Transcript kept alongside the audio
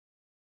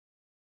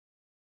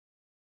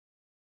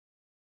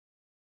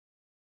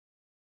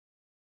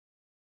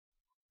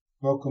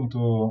Welcome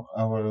to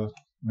our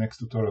next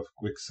tutorial of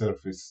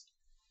QUICKSURFACE.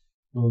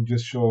 We'll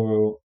just show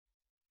you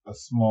a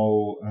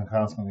small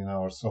enhancement in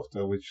our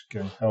software which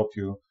can help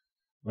you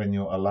when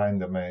you align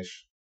the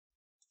mesh.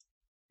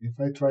 If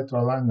I try to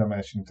align the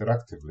mesh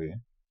interactively,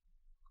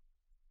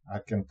 I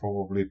can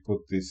probably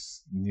put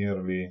this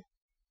nearly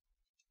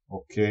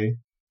okay,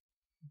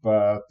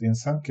 but in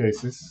some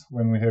cases,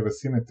 when we have a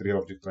symmetry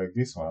object like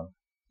this one,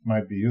 it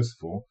might be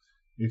useful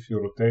if you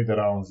rotate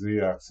around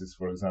z-axis,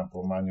 for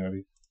example,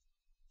 manually,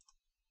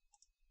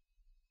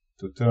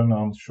 to turn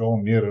on show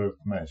mirrored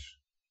mesh.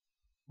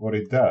 What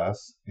it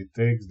does, it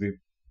takes the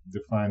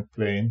defined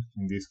plane,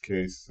 in this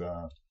case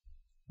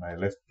my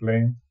left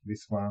plane,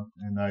 this one,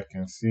 and I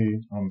can see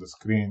on the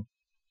screen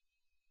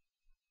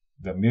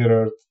the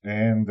mirrored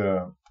and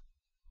the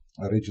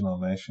original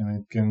mesh, and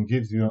it can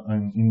give you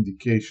an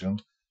indication.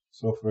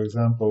 So for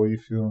example,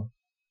 if you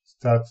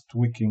start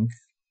tweaking,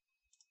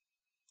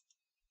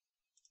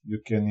 you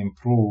can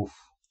improve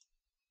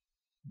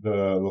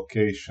the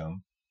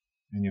location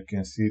and you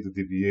can see the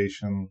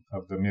deviation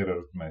of the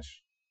mirrored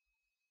mesh.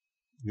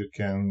 You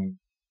can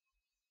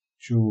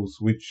choose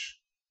which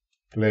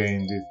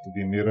plane needs to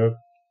be mirrored,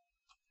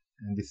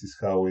 and this is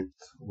how it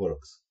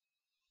works.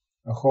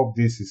 I hope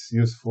this is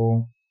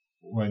useful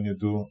when you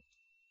do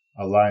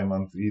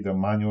alignment either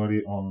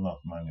manually or not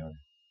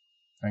manually.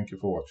 Thank you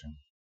for watching.